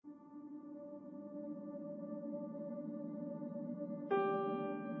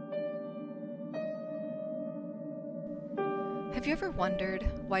Have you ever wondered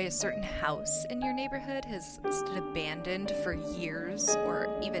why a certain house in your neighborhood has stood abandoned for years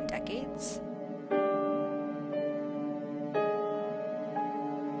or even decades?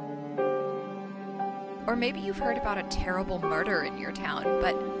 Or maybe you've heard about a terrible murder in your town,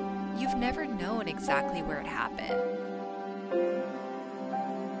 but you've never known exactly where it happened.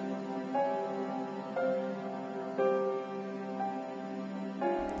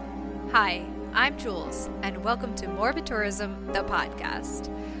 Hi, I'm Jules, and welcome to Morbid Tourism, the podcast.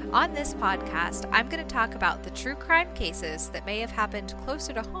 On this podcast, I'm going to talk about the true crime cases that may have happened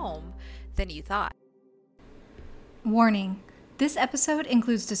closer to home than you thought. Warning. This episode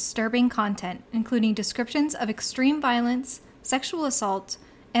includes disturbing content, including descriptions of extreme violence, sexual assault,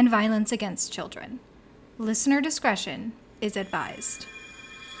 and violence against children. Listener discretion is advised.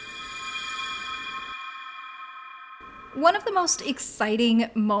 One of the most exciting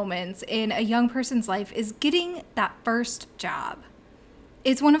moments in a young person's life is getting that first job.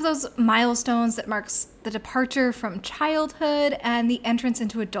 It's one of those milestones that marks the departure from childhood and the entrance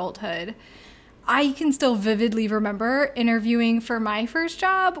into adulthood. I can still vividly remember interviewing for my first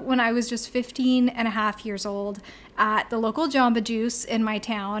job when I was just 15 and a half years old at the local Jamba Juice in my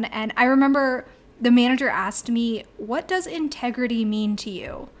town. And I remember the manager asked me, "What does integrity mean to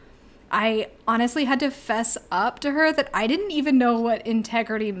you?" I honestly had to fess up to her that I didn't even know what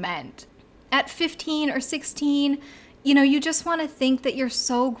integrity meant. At 15 or 16, you just want to think that you're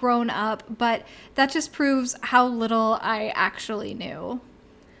so grown up, but that just proves how little I actually knew.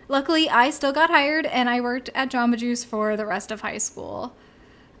 Luckily, I still got hired and I worked at Jamba Juice for the rest of high school.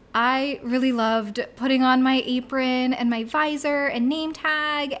 I really loved putting on my apron and my visor and name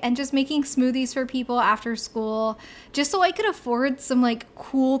tag and just making smoothies for people after school just so I could afford some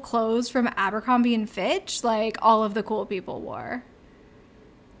cool clothes from Abercrombie and Fitch like all of the cool people wore.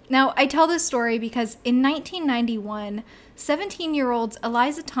 Now, I tell this story because in 1991, 17-year-olds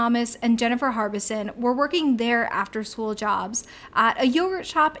Eliza Thomas and Jennifer Harbison were working their after-school jobs at a yogurt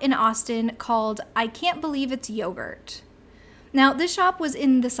shop in Austin called I Can't Believe It's Yogurt. Now, this shop was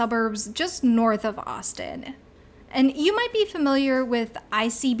in the suburbs just north of Austin. And you might be familiar with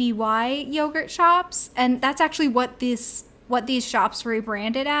ICBY yogurt shops, and that's actually what these shops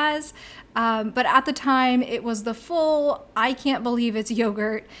rebranded as. But at the time, it was the full I Can't Believe It's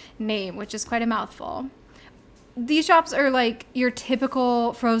Yogurt name, which is quite a mouthful. These shops are like your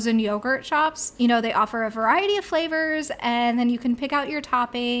typical frozen yogurt shops. They offer a variety of flavors, and then you can pick out your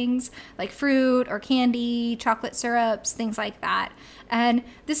toppings like fruit or candy, chocolate syrups, things like that. And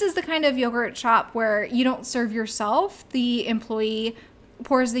this is the kind of yogurt shop where you don't serve yourself. The employee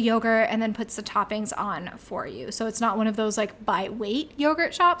pours the yogurt and then puts the toppings on for you. So it's not one of those by weight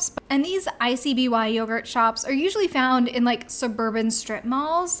yogurt shops. And these ICBY yogurt shops are usually found in suburban strip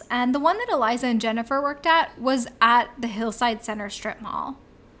malls. And the one that Eliza and Jennifer worked at was at the Hillside Center strip mall.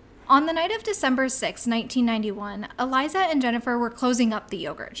 On the night of December 6, 1991, Eliza and Jennifer were closing up the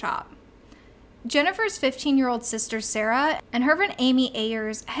yogurt shop. Jennifer's 15-year-old sister Sarah and her friend Amy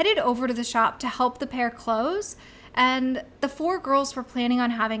Ayers headed over to the shop to help the pair close. And the four girls were planning on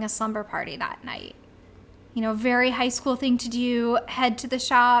having a slumber party that night. Very high school thing to do. Head to the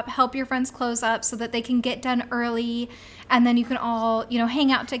shop, help your friends close up so that they can get done early. And then you can all,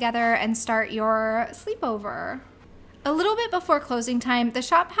 hang out together and start your sleepover. A little bit before closing time, the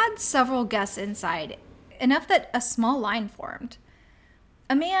shop had several guests inside, enough that a small line formed.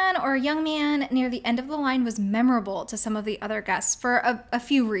 A man or a young man near the end of the line was memorable to some of the other guests for a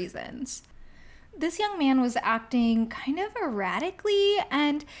few reasons. This young man was acting kind of erratically,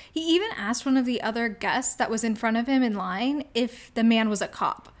 and he even asked one of the other guests that was in front of him in line if the man was a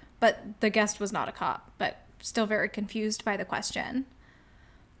cop. But the guest was not a cop, but still very confused by the question.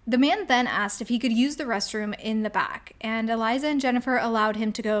 The man then asked if he could use the restroom in the back, and Eliza and Jennifer allowed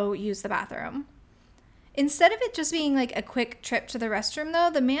him to go use the bathroom. Instead of it just being a quick trip to the restroom, though,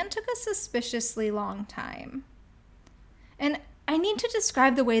 the man took a suspiciously long time. And I need to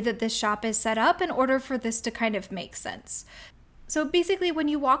describe the way that this shop is set up in order for this to kind of make sense. So basically, when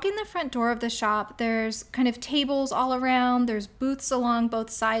you walk in the front door of the shop, there's kind of tables all around, there's booths along both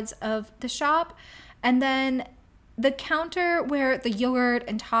sides of the shop, and then the counter where the yogurt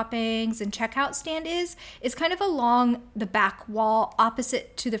and toppings and checkout stand is kind of along the back wall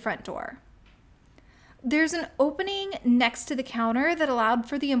opposite to the front door. There's an opening next to the counter that allowed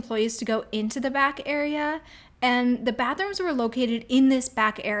for the employees to go into the back area, and the bathrooms were located in this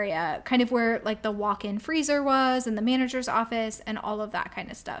back area, kind of where the walk-in freezer was and the manager's office and all of that kind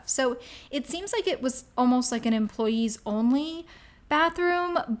of stuff. So it seems like it was almost like an employees only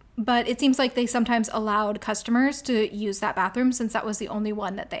bathroom, but it seems like they sometimes allowed customers to use that bathroom since that was the only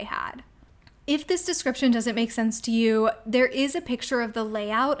one that they had. If this description doesn't make sense to you, there is a picture of the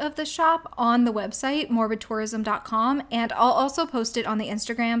layout of the shop on the website, morbidtourism.com, and I'll also post it on the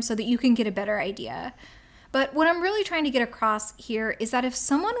Instagram so that you can get a better idea. But what I'm really trying to get across here is that if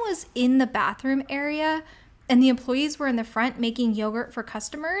someone was in the bathroom area and the employees were in the front making yogurt for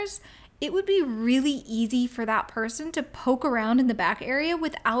customers, it would be really easy for that person to poke around in the back area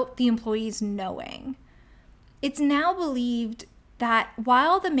without the employees knowing. It's now believed that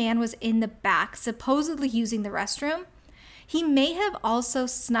while the man was in the back, supposedly using the restroom, he may have also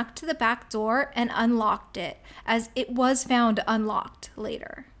snuck to the back door and unlocked it, as it was found unlocked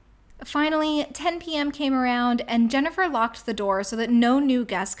later. Finally, 10 p.m. came around and Jennifer locked the door so that no new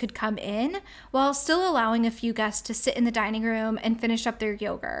guests could come in, while still allowing a few guests to sit in the dining room and finish up their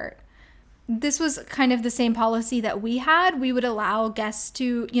yogurt. This was kind of the same policy that we had. We would allow guests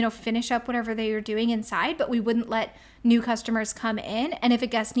to, finish up whatever they were doing inside, but we wouldn't let new customers come in. And if a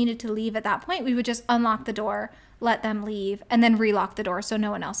guest needed to leave at that point, we would just unlock the door, let them leave, and then relock the door so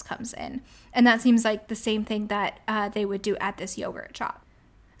no one else comes in. And that seems like the same thing that they would do at this yogurt shop.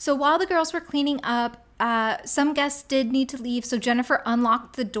 So while the girls were cleaning up, some guests did need to leave, so Jennifer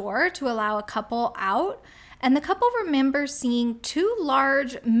unlocked the door to allow a couple out. And the couple remembers seeing two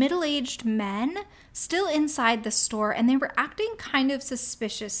large, middle-aged men still inside the store, and they were acting kind of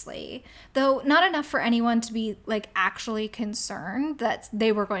suspiciously, though not enough for anyone to be actually concerned that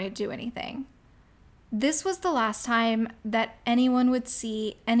they were going to do anything. This was the last time that anyone would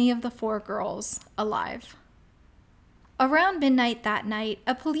see any of the four girls alive. Around midnight that night,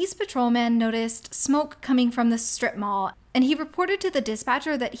 a police patrolman noticed smoke coming from the strip mall, and he reported to the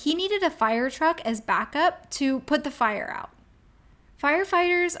dispatcher that he needed a fire truck as backup to put the fire out.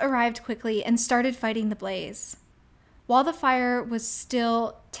 Firefighters arrived quickly and started fighting the blaze. While the fire was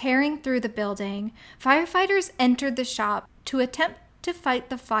still tearing through the building, firefighters entered the shop to attempt to fight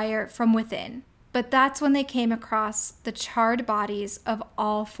the fire from within. But that's when they came across the charred bodies of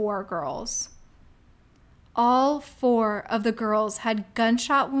all four girls. All four of the girls had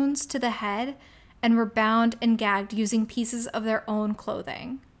gunshot wounds to the head and were bound and gagged using pieces of their own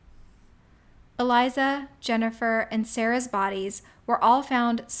clothing. Eliza, Jennifer, and Sarah's bodies were all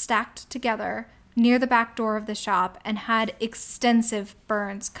found stacked together near the back door of the shop and had extensive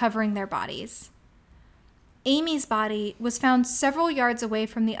burns covering their bodies. Amy's body was found several yards away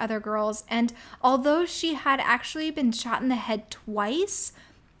from the other girls, and although she had actually been shot in the head twice,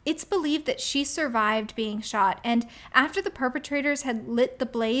 it's believed that she survived being shot, and after the perpetrators had lit the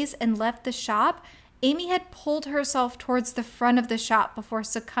blaze and left the shop, Amy had pulled herself towards the front of the shop before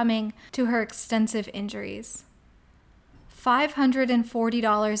succumbing to her extensive injuries.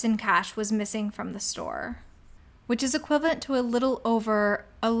 $540 in cash was missing from the store, which is equivalent to a little over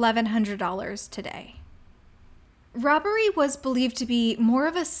 $1,100 today. Robbery was believed to be more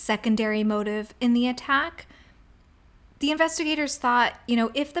of a secondary motive in the attack. The investigators thought,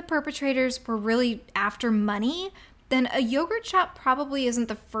 if the perpetrators were really after money, then a yogurt shop probably isn't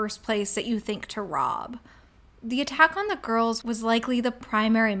the first place that you think to rob. The attack on the girls was likely the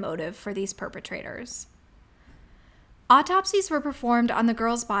primary motive for these perpetrators. Autopsies were performed on the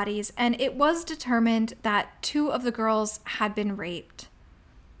girls' bodies, and it was determined that 2 of the girls had been raped.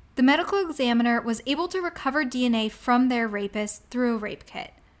 The medical examiner was able to recover DNA from their rapist through a rape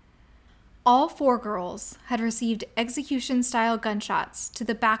kit. All 4 girls had received execution-style gunshots to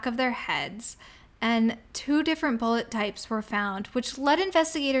the back of their heads, and 2 different bullet types were found, which led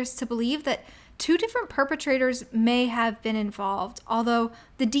investigators to believe that 2 different perpetrators may have been involved, although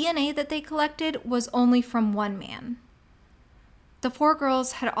the DNA that they collected was only from one man. The 4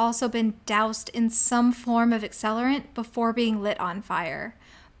 girls had also been doused in some form of accelerant before being lit on fire,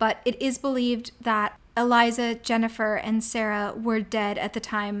 but it is believed that Eliza, Jennifer, and Sarah were dead at the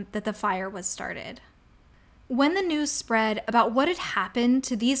time that the fire was started. When the news spread about what had happened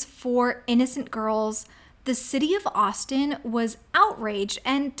to these 4 innocent girls, the city of Austin was outraged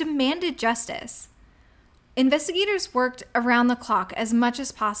and demanded justice. Investigators worked around the clock as much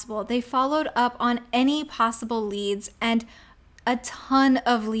as possible. They followed up on any possible leads, and a ton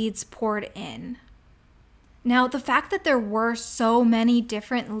of leads poured in. Now, the fact that there were so many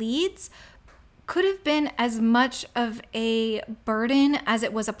different leads could have been as much of a burden as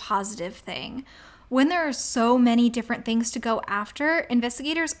it was a positive thing. When there are so many different things to go after,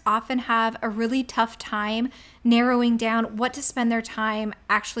 investigators often have a really tough time narrowing down what to spend their time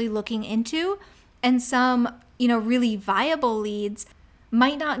actually looking into, and some, really viable leads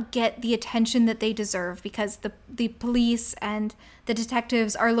might not get the attention that they deserve because the police and the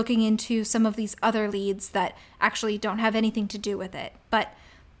detectives are looking into some of these other leads that actually don't have anything to do with it. But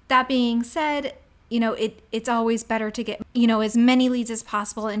that being said, it's always better to get, as many leads as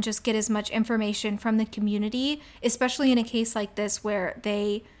possible and just get as much information from the community, especially in a case like this where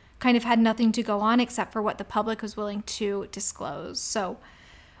they kind of had nothing to go on except for what the public was willing to disclose. So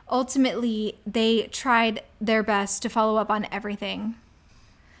ultimately, they tried their best to follow up on everything.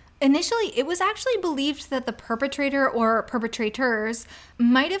 Initially, it was actually believed that the perpetrator or perpetrators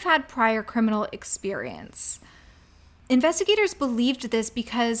might have had prior criminal experience. Investigators believed this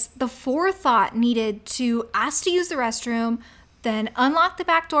because the forethought needed to ask to use the restroom, then unlock the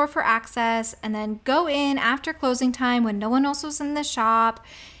back door for access, and then go in after closing time when no one else was in the shop,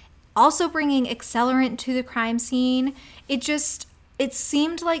 also bringing accelerant to the crime scene. It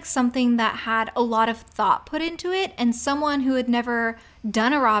seemed like something that had a lot of thought put into it, and someone who had never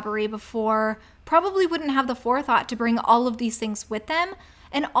done a robbery before probably wouldn't have the forethought to bring all of these things with them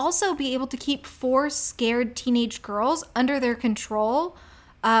and also be able to keep 4 scared teenage girls under their control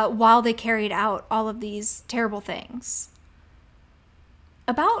while they carried out all of these terrible things.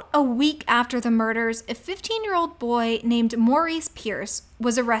 About a week after the murders, a 15-year-old boy named Maurice Pierce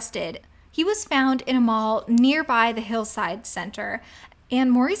was arrested. He was found in a mall nearby the Hillside Center,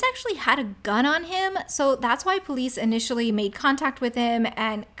 and Maurice actually had a gun on him, so that's why police initially made contact with him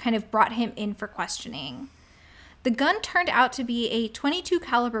and kind of brought him in for questioning. The gun turned out to be a .22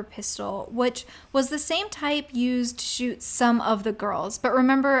 caliber pistol, which was the same type used to shoot some of the girls. But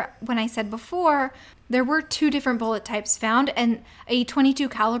remember when I said before, there were 2 different bullet types found, and a .22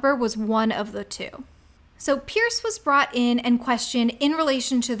 caliber was one of the 2. So Pierce was brought in and questioned in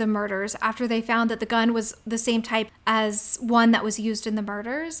relation to the murders after they found that the gun was the same type as one that was used in the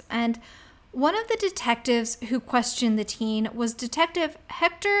murders. And one of the detectives who questioned the teen was Detective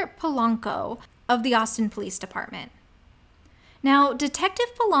Hector Polanco of the Austin Police Department. Now, Detective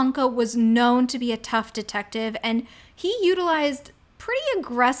Polanco was known to be a tough detective, and he utilized pretty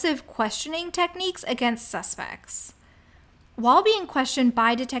aggressive questioning techniques against suspects. While being questioned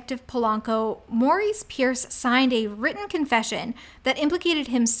by Detective Polanco, Maurice Pierce signed a written confession that implicated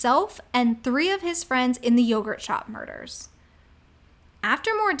himself and 3 of his friends in the yogurt shop murders.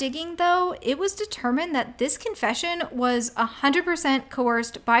 After more digging, though, it was determined that this confession was 100%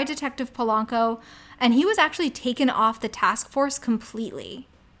 coerced by Detective Polanco, and he was actually taken off the task force completely.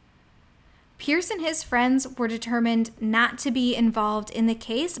 Pierce and his friends were determined not to be involved in the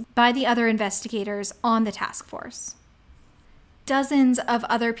case by the other investigators on the task force. Dozens of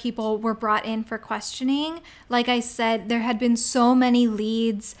other people were brought in for questioning. Like I said, there had been so many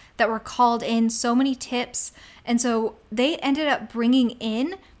leads that were called in, so many tips, and so they ended up bringing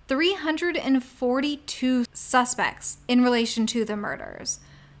in 342 suspects in relation to the murders.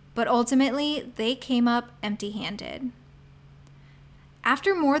 But ultimately, they came up empty-handed.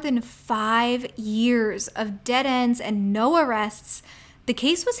 After more than 5 years of dead ends and no arrests, the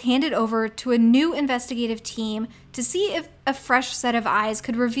case was handed over to a new investigative team to see if a fresh set of eyes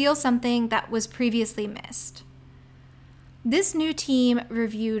could reveal something that was previously missed. This new team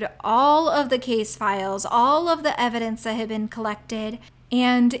reviewed all of the case files, all of the evidence that had been collected,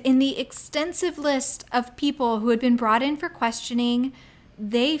 and in the extensive list of people who had been brought in for questioning,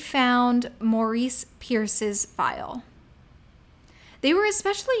 they found Maurice Pierce's file. They were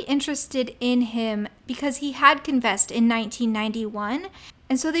especially interested in him because he had confessed in 1991,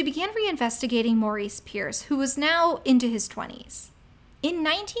 and so they began reinvestigating Maurice Pierce, who was now into his 20s. In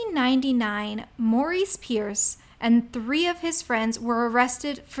 1999, Maurice Pierce and 3 of his friends were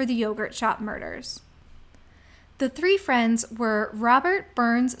arrested for the yogurt shop murders. The 3 friends were Robert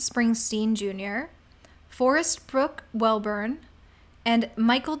Burns Springsteen Jr., Forrest Brooke Welburn, and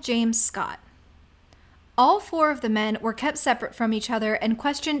Michael James Scott. All 4 of the men were kept separate from each other and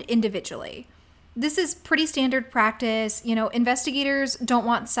questioned individually. This is pretty standard practice. Investigators don't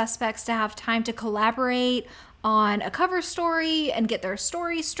want suspects to have time to collaborate on a cover story and get their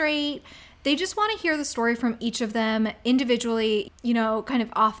story straight. They just want to hear the story from each of them individually, kind of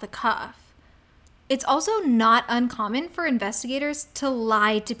off the cuff. It's also not uncommon for investigators to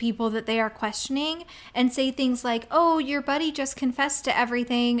lie to people that they are questioning and say things like, "Oh, your buddy just confessed to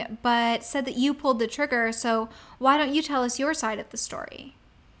everything, but said that you pulled the trigger, so why don't you tell us your side of the story?"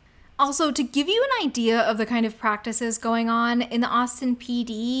 Also, to give you an idea of the kind of practices going on in the Austin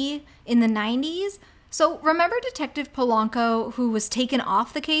PD in the 90s, so remember Detective Polanco, who was taken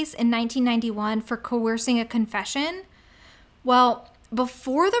off the case in 1991 for coercing a confession? Well,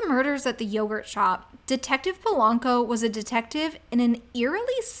 before the murders at the yogurt shop, Detective Polanco was a detective in an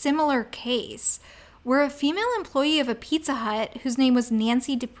eerily similar case where a female employee of a Pizza Hut, whose name was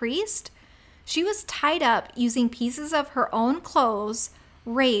Nancy DePriest, she was tied up using pieces of her own clothes,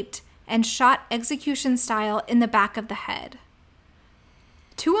 raped, and shot execution style in the back of the head.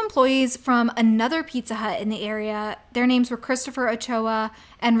 2 employees from another Pizza Hut in the area, their names were Christopher Ochoa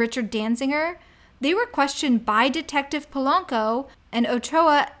and Richard Danziger, they were questioned by Detective Polanco, and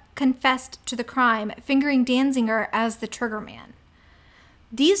Ochoa confessed to the crime, fingering Danziger as the triggerman.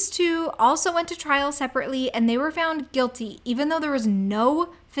 These 2 also went to trial separately, and they were found guilty, even though there was no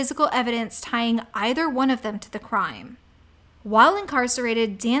physical evidence tying either one of them to the crime. While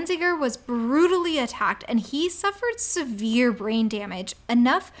incarcerated, Danziger was brutally attacked, and he suffered severe brain damage,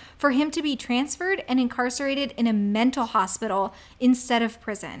 enough for him to be transferred and incarcerated in a mental hospital instead of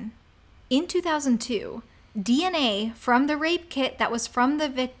prison. In 2002, DNA from the rape kit that was from the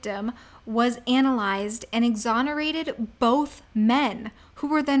victim was analyzed and exonerated both men, who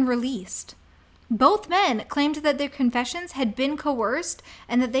were then released. Both men claimed that their confessions had been coerced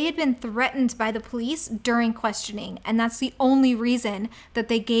and that they had been threatened by the police during questioning, and that's the only reason that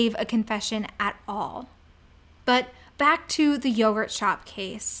they gave a confession at all. But back to the yogurt shop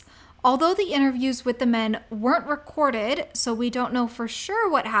case. Although the interviews with the men weren't recorded, so we don't know for sure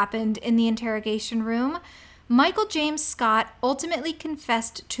what happened in the interrogation room, Michael James Scott ultimately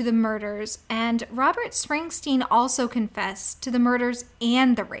confessed to the murders, and Robert Springsteen also confessed to the murders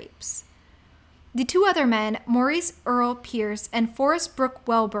and the rapes. The 2 other men, Maurice Earl Pierce and Forrest Brooke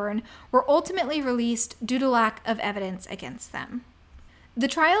Welburn, were ultimately released due to lack of evidence against them. The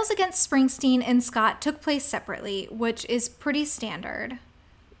trials against Springsteen and Scott took place separately, which is pretty standard.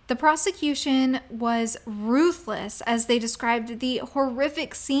 The prosecution was ruthless as they described the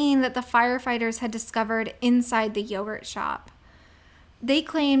horrific scene that the firefighters had discovered inside the yogurt shop. They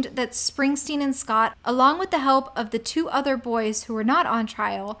claimed that Springsteen and Scott, along with the help of the 2 other boys who were not on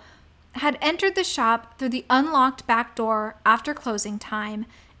trial, had entered the shop through the unlocked back door after closing time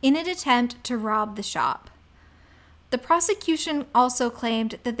in an attempt to rob the shop. The prosecution also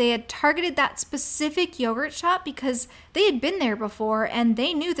claimed that they had targeted that specific yogurt shop because they had been there before and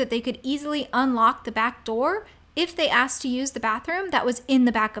they knew that they could easily unlock the back door if they asked to use the bathroom that was in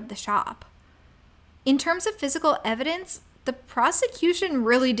the back of the shop. In terms of physical evidence, the prosecution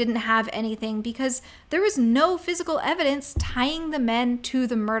really didn't have anything because there was no physical evidence tying the men to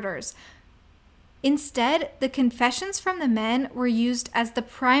the murders. Instead, the confessions from the men were used as the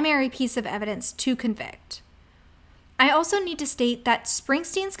primary piece of evidence to convict. I also need to state that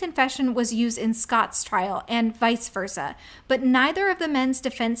Springsteen's confession was used in Scott's trial and vice versa, but neither of the men's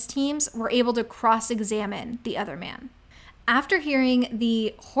defense teams were able to cross-examine the other man. After hearing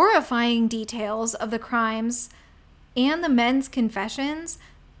the horrifying details of the crimes and the men's confessions,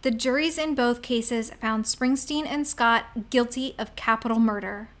 the juries in both cases found Springsteen and Scott guilty of capital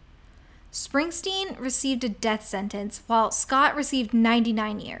murder. Springsteen received a death sentence while Scott received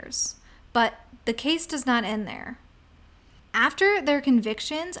 99 years. But the case does not end there. After their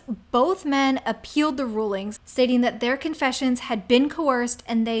convictions, both men appealed the rulings, stating that their confessions had been coerced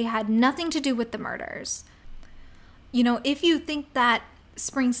and they had nothing to do with the murders. You know, if you think that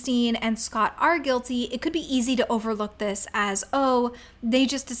Springsteen and Scott are guilty, it could be easy to overlook this as, oh, they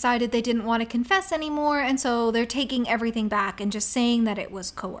just decided they didn't want to confess anymore, and so they're taking everything back and just saying that it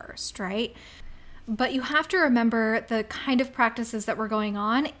was coerced, right? But you have to remember the kind of practices that were going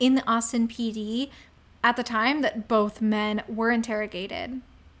on in the Austin PD at the time that both men were interrogated.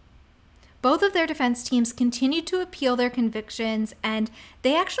 Both of their defense teams continued to appeal their convictions, and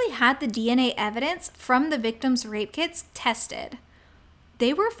they actually had the DNA evidence from the victims' rape kits tested.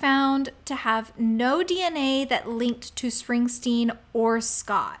 They were found to have no DNA that linked to Springsteen or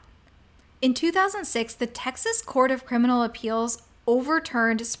Scott. In 2006, the Texas Court of Criminal Appeals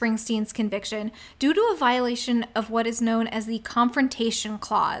overturned Springsteen's conviction due to a violation of what is known as the Confrontation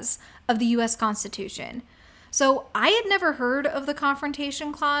Clause of the U.S. Constitution. So I had never heard of the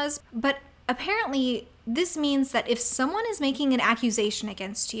Confrontation Clause, but apparently this means that if someone is making an accusation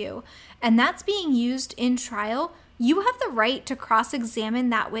against you and that's being used in trial, you have the right to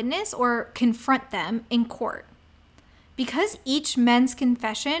cross-examine that witness or confront them in court. Because each men's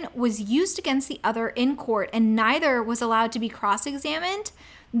confession was used against the other in court and neither was allowed to be cross-examined,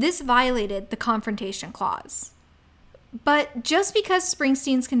 this violated the Confrontation Clause. But just because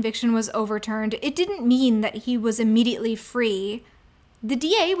Springsteen's conviction was overturned, it didn't mean that he was immediately free. The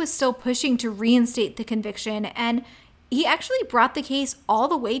DA was still pushing to reinstate the conviction, and he actually brought the case all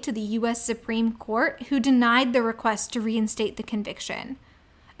the way to the U.S. Supreme Court, who denied the request to reinstate the conviction.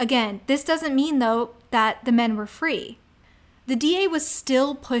 Again, this doesn't mean, though, that the men were free. The DA was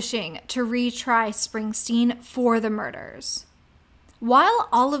still pushing to retry Springsteen for the murders. While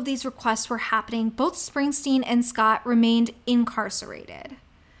all of these requests were happening, both Springsteen and Scott remained incarcerated.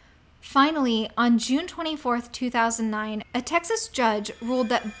 Finally, on June 24, 2009, a Texas judge ruled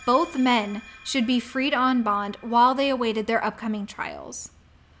that both men should be freed on bond while they awaited their upcoming trials.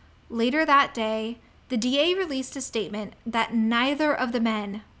 Later that day, the DA released a statement that neither of the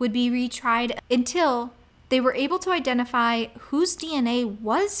men would be retried until they were able to identify whose DNA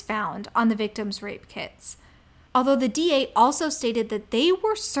was found on the victims' rape kits. Although the DA also stated that they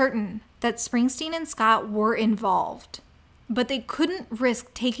were certain that Springsteen and Scott were involved, but they couldn't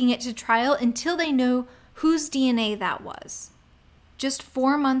risk taking it to trial until they knew whose DNA that was. Just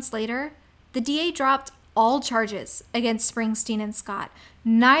 4 months later, the DA dropped all charges against Springsteen and Scott,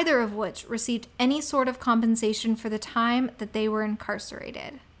 neither of which received any sort of compensation for the time that they were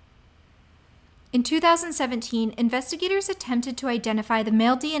incarcerated. In 2017, investigators attempted to identify the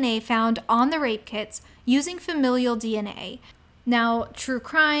male DNA found on the rape kits using familial DNA. Now, true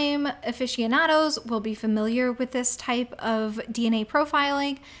crime aficionados will be familiar with this type of DNA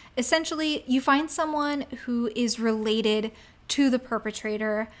profiling. Essentially, you find someone who is related to the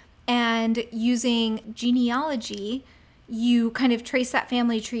perpetrator, and using genealogy, you kind of trace that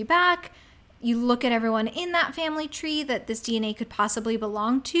family tree back. You look at everyone in that family tree that this DNA could possibly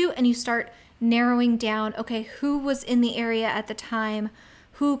belong to, and you start narrowing down, okay, who was in the area at the time,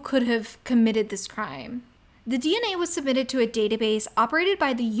 who could have committed this crime. The DNA was submitted to a database operated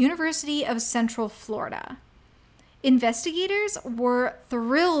by the University of Central Florida. Investigators were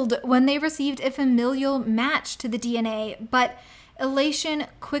thrilled when they received a familial match to the DNA, but elation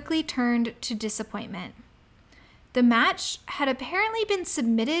quickly turned to disappointment. The match had apparently been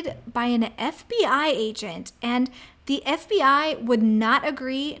submitted by an FBI agent, and the FBI would not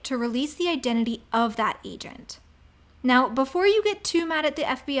agree to release the identity of that agent. Now, before you get too mad at the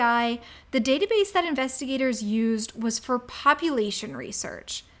FBI, the database that investigators used was for population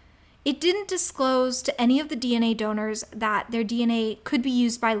research. It didn't disclose to any of the DNA donors that their DNA could be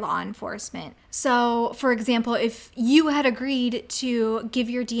used by law enforcement. So, for example, if you had agreed to give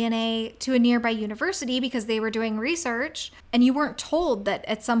your DNA to a nearby university because they were doing research, and you weren't told that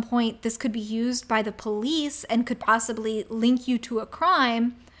at some point this could be used by the police and could possibly link you to a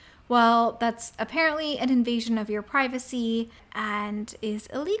crime, well, that's apparently an invasion of your privacy and is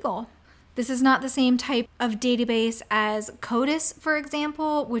illegal. This is not the same type of database as CODIS, for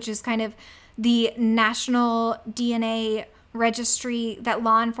example, which is kind of the national DNA registry that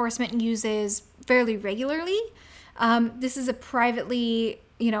law enforcement uses fairly regularly. This is a privately,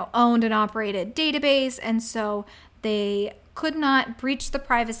 owned and operated database, and so they could not breach the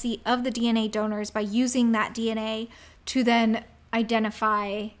privacy of the DNA donors by using that DNA to then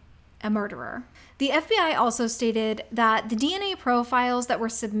identify a murderer. The FBI also stated that the DNA profiles that were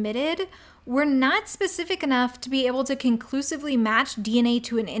submitted were not specific enough to be able to conclusively match DNA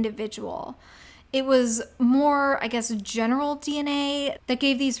to an individual. It was more, general DNA that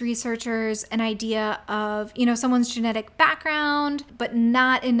gave these researchers an idea of, someone's genetic background, but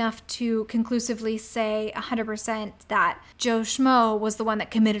not enough to conclusively say 100% that Joe Schmo was the one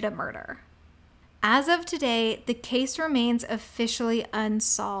that committed a murder. As of today, the case remains officially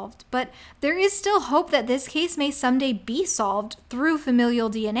unsolved, but there is still hope that this case may someday be solved through familial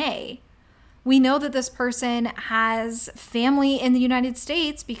DNA. We know that this person has family in the United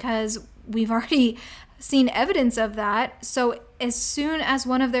States because we've already seen evidence of that. So as soon as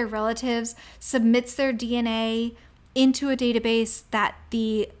one of their relatives submits their DNA into a database that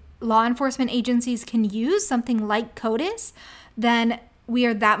the law enforcement agencies can use, something like CODIS, then we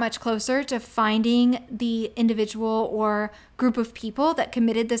are that much closer to finding the individual or group of people that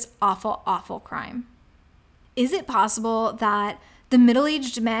committed this awful, awful crime. Is it possible that the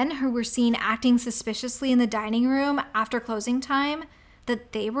middle-aged men who were seen acting suspiciously in the dining room after closing time,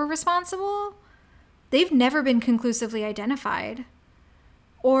 that they were responsible? They've never been conclusively identified.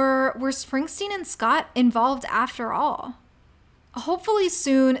 Or were Springsteen and Scott involved after all? Hopefully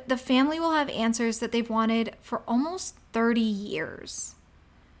soon, the family will have answers that they've wanted for almost 30 years.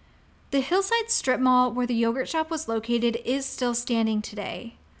 The Hillside Strip Mall where the yogurt shop was located is still standing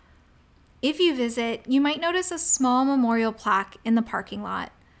today. If you visit, you might notice a small memorial plaque in the parking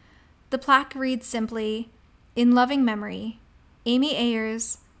lot. The plaque reads simply, "In loving memory, Amy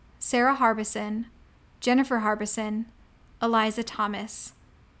Ayers, Sarah Harbison, Jennifer Harbison, Eliza Thomas,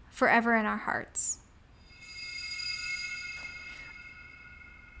 forever in our hearts."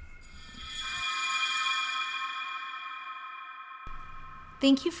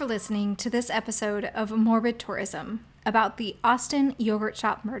 Thank you for listening to this episode of Morbid Tourism about the Austin Yogurt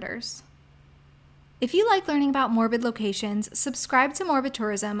Shop murders. If you like learning about morbid locations, subscribe to Morbid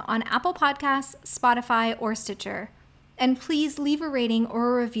Tourism on Apple Podcasts, Spotify, or Stitcher. And please leave a rating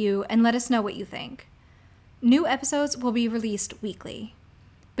or a review and let us know what you think. New episodes will be released weekly.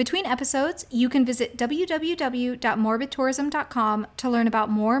 Between episodes, you can visit www.morbidtourism.com to learn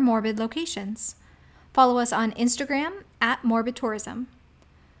about more morbid locations. Follow us on Instagram @morbidtourism.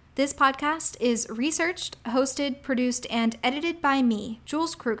 This podcast is researched, hosted, produced, and edited by me,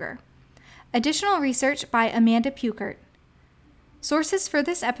 Jules Kruger. Additional research by Amanda Pukert. Sources for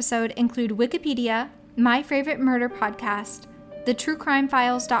this episode include Wikipedia, My Favorite Murder Podcast,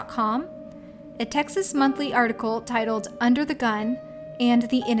 thetruecrimefiles.com, a Texas Monthly article titled Under the Gun, and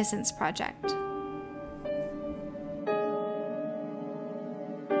the Innocence Project.